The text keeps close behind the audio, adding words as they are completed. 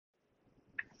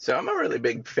So I'm a really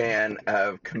big fan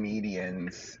of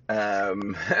comedians. I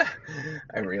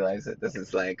realize that this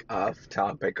is like off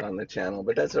topic on the channel,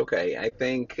 but that's okay. I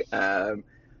think the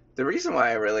reason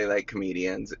why I really like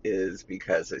comedians is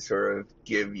because they sort of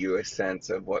give you a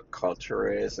sense of what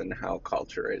culture is and how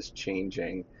culture is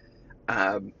changing.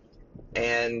 Um,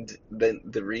 and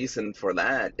the reason for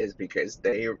that is because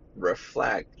they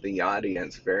reflect the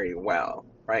audience very well,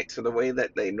 right? So the way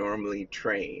that they normally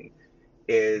train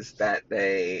is that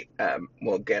they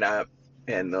will get up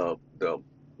and they'll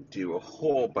do a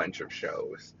whole bunch of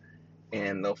shows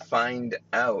and they'll find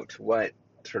out what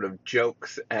sort of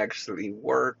jokes actually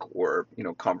work or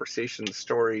conversation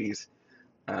stories,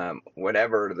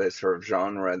 whatever the sort of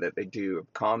genre that they do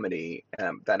of comedy,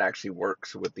 that actually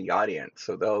works with the audience.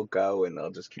 So they'll go and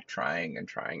they'll just keep trying and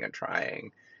trying and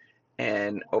trying,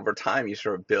 and over time you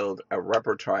sort of build a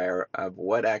repertoire of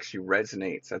what actually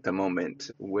resonates at the moment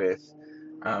with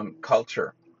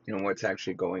culture, what's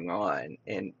actually going on.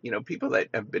 And, people that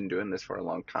have been doing this for a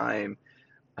long time,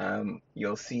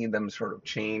 you'll see them sort of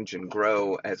change and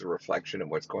grow as a reflection of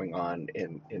what's going on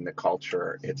in the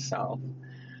culture itself.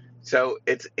 So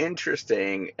it's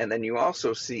interesting. And then you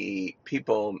also see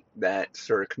people that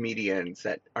sort of comedians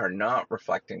that are not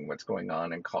reflecting what's going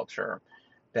on in culture,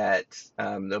 that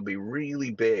they'll be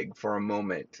really big for a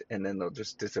moment and then they'll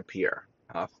just disappear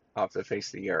off the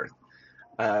face of the earth.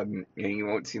 You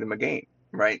won't see them again,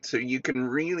 right? So you can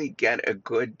really get a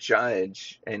good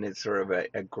judge, and it's sort of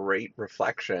a great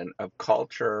reflection of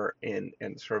culture and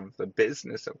sort of the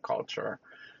business of culture,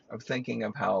 of thinking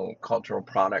of how cultural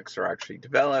products are actually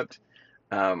developed.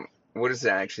 What does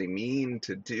it actually mean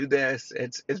to do this?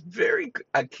 It's very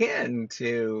akin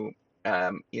to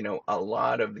a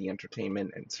lot of the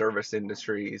entertainment and service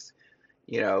industries,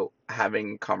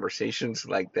 having conversations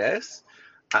like this.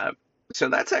 Uh, so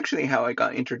that's actually how I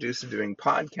got introduced to doing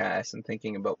podcasts and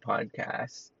thinking about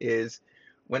podcasts, is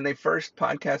when they first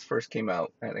podcast first came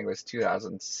out. I think it was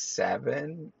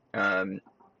 2007.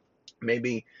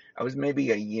 Maybe I was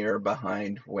maybe a year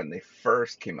behind when they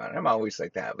first came out. I'm always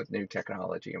like that with new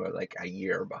technology. I'm like a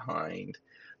year behind.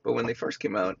 But when they first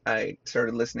came out, I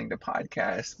started listening to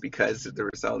podcasts because there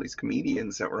was all these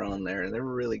comedians that were on there and they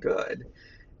were really good.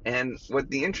 And what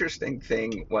the interesting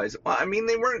thing was, well, I mean,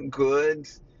 they weren't good.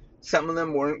 Some of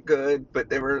them weren't good, but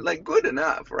they were like good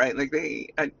enough, right? Like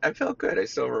I felt good. I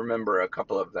still remember a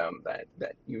couple of them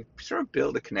that you sort of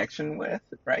build a connection with,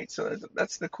 right? So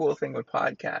that's the cool thing with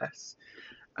podcasts,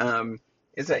 um,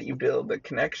 is that you build a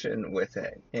connection with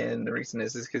it. And the reason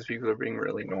is because people are being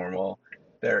really normal.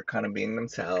 They're kind of being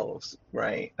themselves,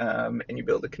 right? And you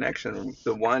build a connection.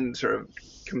 The one sort of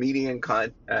comedian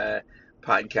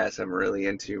podcast I'm really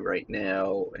into right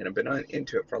now, and I've been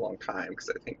into it for a long time because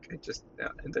I think they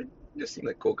just seem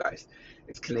like cool guys.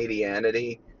 It's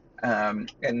Canadianity.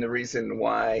 And the reason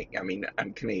why, I mean,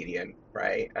 I'm Canadian,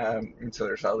 right? And so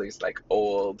there's all these like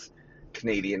old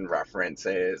Canadian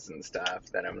references and stuff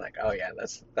that I'm like, oh yeah,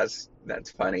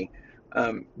 that's funny.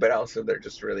 But also they're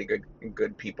just really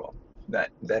good people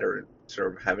that are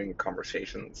sort of having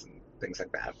conversations and things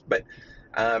like that. But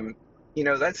um,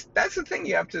 that's the thing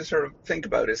you have to sort of think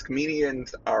about, is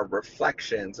comedians are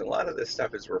reflections. A lot of this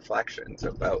stuff is reflections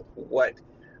about what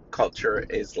culture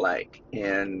is like,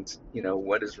 and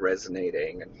what is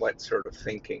resonating and what sort of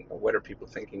thinking, or what are people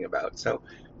thinking about. So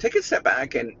take a step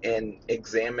back and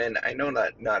examine. I know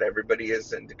not everybody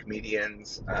is into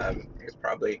comedians. It's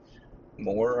probably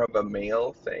more of a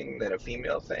male thing than a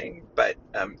female thing, but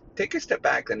take a step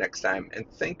back the next time and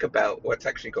think about what's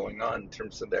actually going on in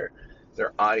terms of their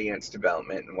audience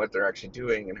development and what they're actually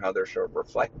doing and how they're sort of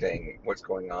reflecting what's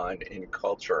going on in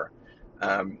culture.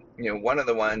 One of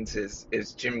the ones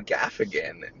is Jim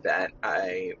Gaffigan that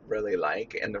I really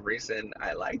like, and the reason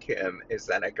I like him is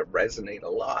that I could resonate a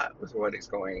lot with what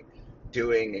he's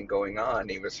doing and going on.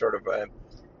 He was sort of a,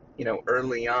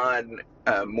 early on,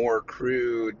 more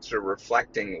crude, sort of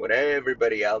reflecting what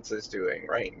everybody else is doing,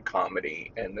 right, in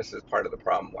comedy. And this is part of the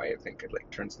problem why I think it like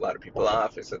turns a lot of people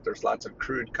off, is that there's lots of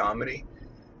crude comedy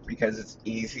because it's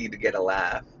easy to get a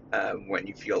laugh when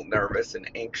you feel nervous and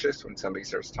anxious when somebody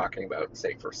starts talking about,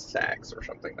 say, for sex or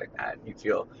something like that. You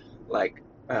feel like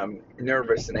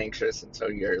nervous and anxious, and so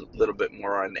you're a little bit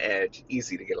more on edge,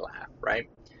 easy to get a laugh, right?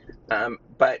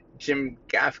 But Jim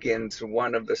Gaffigan's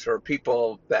one of the sort of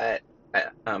people that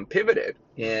pivoted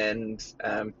and,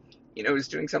 is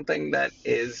doing something that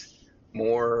is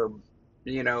more,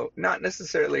 not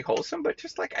necessarily wholesome, but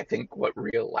just like I think what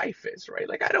real life is, right?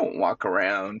 Like I don't walk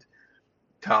around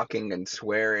talking and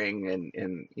swearing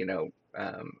and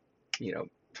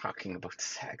talking about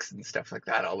sex and stuff like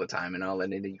that all the time and all the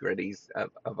nitty gritties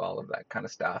of all of that kind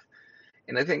of stuff.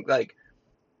 And I think like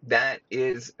that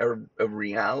is a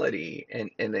reality,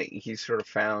 and that he sort of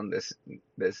found this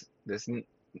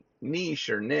niche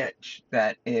or niche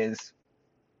that is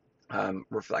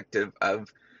reflective of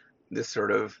this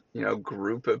sort of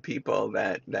group of people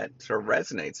that sort of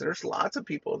resonates. There's lots of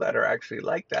people that are actually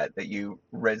like that you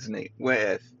resonate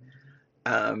with,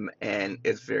 and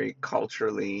it's very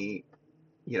culturally,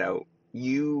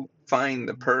 you find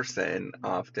the person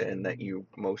often that you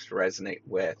most resonate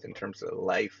with in terms of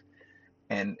life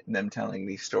and them telling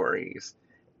these stories.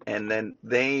 And then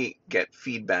they get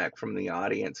feedback from the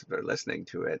audience if they're listening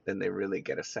to it, then they really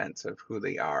get a sense of who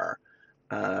they are,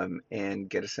 and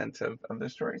get a sense of the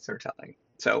stories they're telling.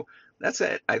 So that's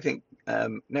it. I think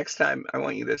next time I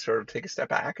want you to sort of take a step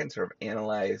back and sort of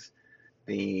analyze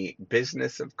the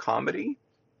business of comedy,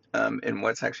 and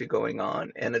what's actually going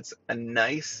on. And it's a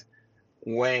nice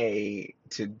way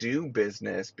to do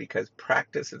business because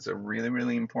practice is a really,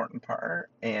 really important part.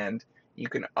 And you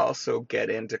can also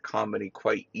get into comedy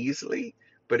quite easily,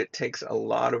 but it takes a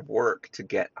lot of work to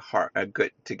get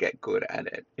good at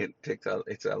it.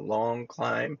 It's a long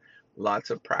climb, lots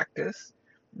of practice,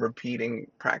 repeating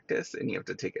practice, and you have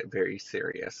to take it very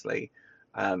seriously,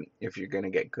 if you're going to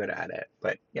get good at it.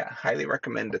 But yeah, highly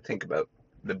recommend to think about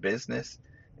the business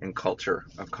and culture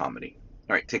of comedy.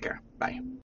 All right, take care. Bye.